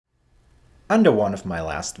Under one of my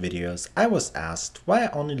last videos, I was asked why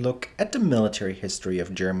I only look at the military history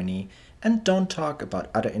of Germany and don't talk about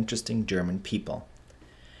other interesting German people.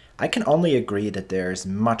 I can only agree that there is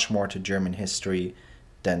much more to German history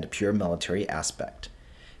than the pure military aspect.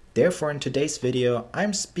 Therefore, in today's video,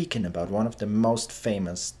 I'm speaking about one of the most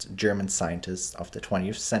famous German scientists of the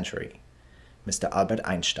 20th century, Mr. Albert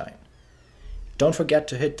Einstein. Don't forget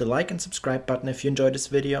to hit the like and subscribe button if you enjoyed this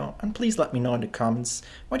video, and please let me know in the comments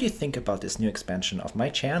what you think about this new expansion of my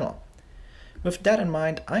channel. With that in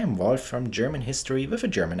mind, I am Wolf from German History with a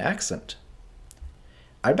German accent.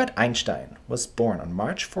 Albert Einstein was born on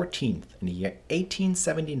March 14th in the year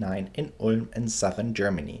 1879 in Ulm in southern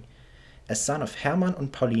Germany, a son of Hermann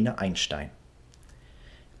and Pauline Einstein.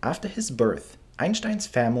 After his birth, Einstein's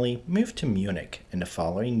family moved to Munich in the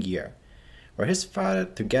following year, where his father,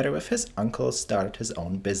 together with his uncle, started his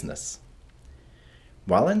own business.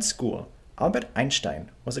 While in school, Albert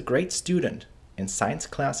Einstein was a great student in science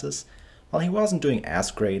classes, while he wasn't doing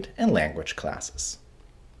as great in language classes.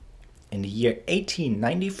 In the year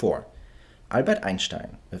 1894, Albert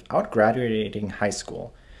Einstein, without graduating high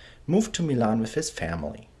school, moved to Milan with his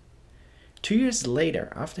family. 2 years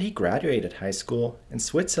later, after he graduated high school in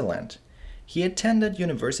Switzerland, he attended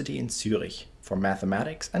university in Zurich for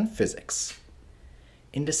mathematics and physics.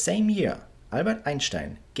 In the same year, Albert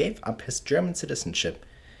Einstein gave up his German citizenship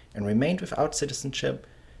and remained without citizenship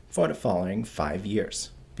for the following 5 years,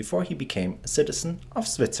 before he became a citizen of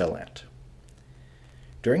Switzerland.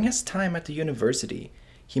 During his time at the university,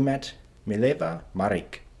 he met Mileva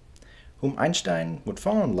Marik, whom Einstein would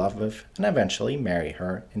fall in love with and eventually marry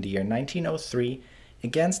her in the year 1903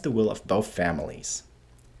 against the will of both families.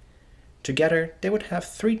 Together, they would have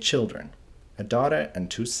 3 children, a daughter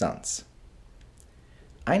and 2 sons.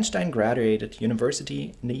 Einstein graduated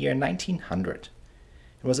university in the year 1900.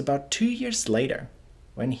 It was about 2 years later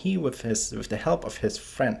when he, with the help of his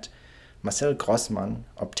friend Marcel Grossmann,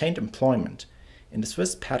 obtained employment in the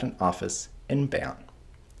Swiss Patent Office in Bern.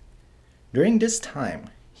 During this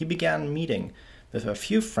time, he began meeting with a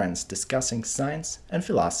few friends discussing science and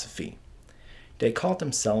philosophy. They called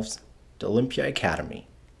themselves the Olympia Academy.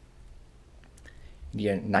 In the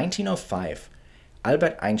year 1905,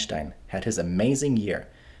 Albert Einstein had his amazing year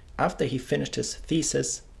after he finished his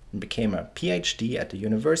thesis and became a PhD at the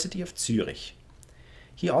University of Zurich.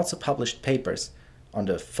 He also published papers on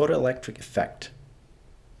the photoelectric effect,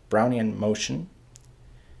 Brownian motion,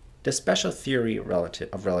 the special theory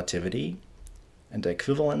of relativity, and the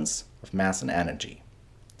equivalence of mass and energy.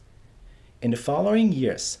 In the following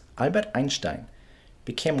years, Albert Einstein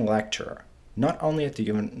became a lecturer, not only at the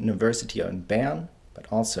University in Bern, but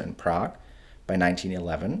also in Prague by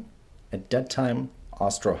 1911, at that time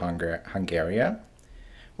Austro-Hungary,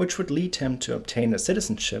 which would lead him to obtain the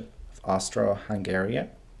citizenship of Austro-Hungary. And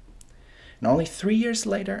only 3 years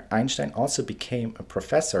later, Einstein also became a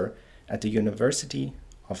professor at the University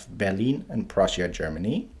of Berlin in Prussia,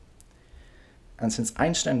 Germany. And since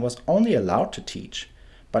Einstein was only allowed to teach,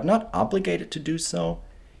 but not obligated to do so,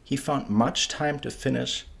 he found much time to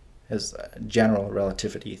finish his general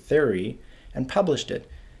relativity theory and published it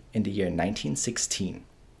in the year 1916.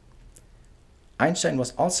 Einstein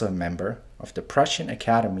was also a member of the Prussian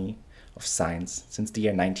Academy of Science since the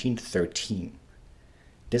year 1913.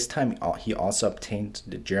 This time he also obtained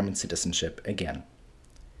the German citizenship again.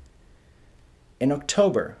 In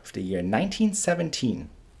October of the year 1917,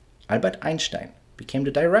 Albert Einstein became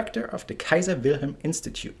the director of the Kaiser Wilhelm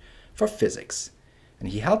Institute for Physics, and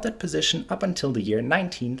he held that position up until the year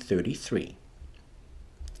 1933.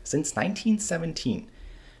 Since 1917,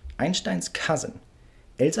 Einstein's cousin,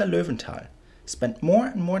 Elsa Löwenthal, spent more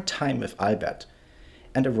and more time with Albert,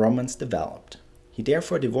 and a romance developed. He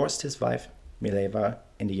therefore divorced his wife, Mileva,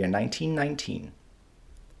 in the year 1919.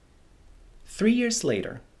 3 years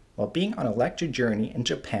later, while being on a lecture journey in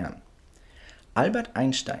Japan, Albert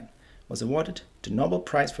Einstein was awarded the Nobel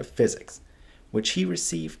Prize for Physics, which he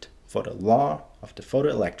received for the law of the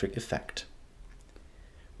photoelectric effect.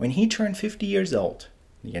 When he turned 50 years old,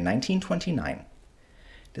 in the year 1929,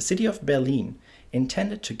 the city of Berlin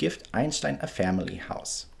intended to gift Einstein a family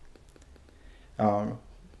house,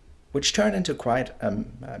 which turned into quite a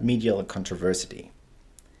medial controversy.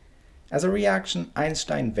 As a reaction,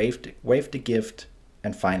 Einstein waived the gift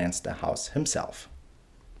and financed the house himself.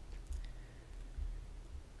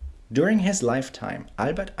 During his lifetime,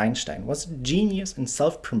 Albert Einstein was a genius in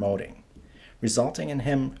self-promoting, resulting in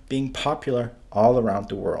him being popular all around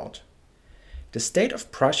the world. The state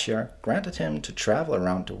of Prussia granted him to travel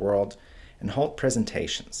around the world and hold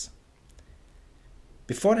presentations.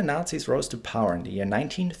 Before the Nazis rose to power in the year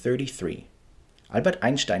 1933, Albert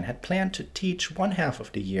Einstein had planned to teach one half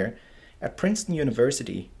of the year at Princeton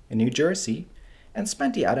University in New Jersey and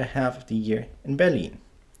spent the other half of the year in Berlin.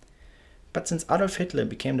 But since Adolf Hitler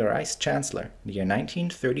became the Reichschancellor in the year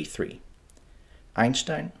 1933,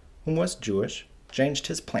 Einstein, who was Jewish, changed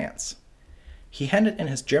his plans. He handed in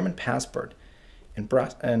his German passport in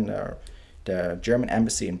the German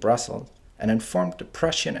embassy in Brussels and informed the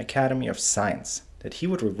Prussian Academy of Science that he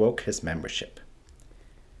would revoke his membership.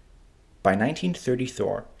 By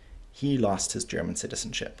 1934, he lost his German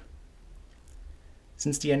citizenship.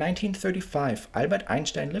 Since the year 1935, Albert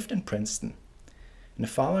Einstein lived in Princeton. In the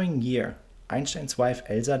following year, Einstein's wife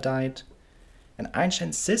Elsa died, and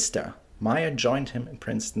Einstein's sister Maya joined him in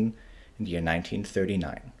Princeton in the year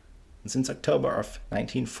 1939. And since October of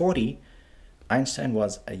 1940, Einstein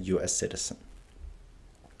was a US citizen.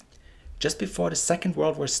 Just before the Second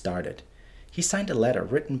World War started, he signed a letter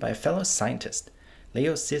written by a fellow scientist,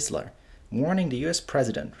 Leo Szilard, warning the US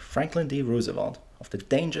President Franklin D. Roosevelt of the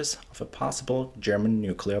dangers of a possible German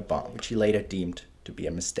nuclear bomb, which he later deemed to be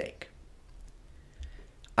a mistake.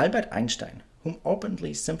 Albert Einstein, whom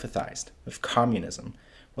openly sympathized with communism,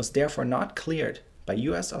 was therefore not cleared by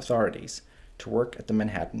US authorities to work at the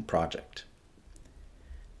Manhattan Project.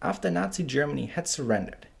 After Nazi Germany had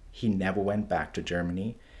surrendered, he never went back to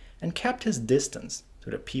Germany and kept his distance to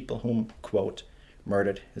the people whom, quote,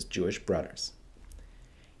 murdered his Jewish brothers.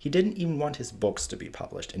 He didn't even want his books to be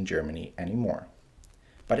published in Germany anymore.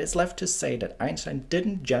 But it's left to say that Einstein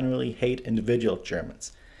didn't generally hate individual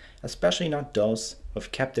Germans, especially not those who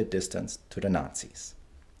have kept their distance to the Nazis.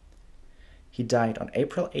 He died on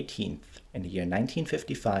April 18th in the year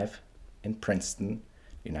 1955 in Princeton,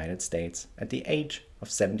 United States, at the age of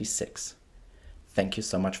 76. Thank you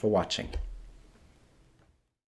so much for watching.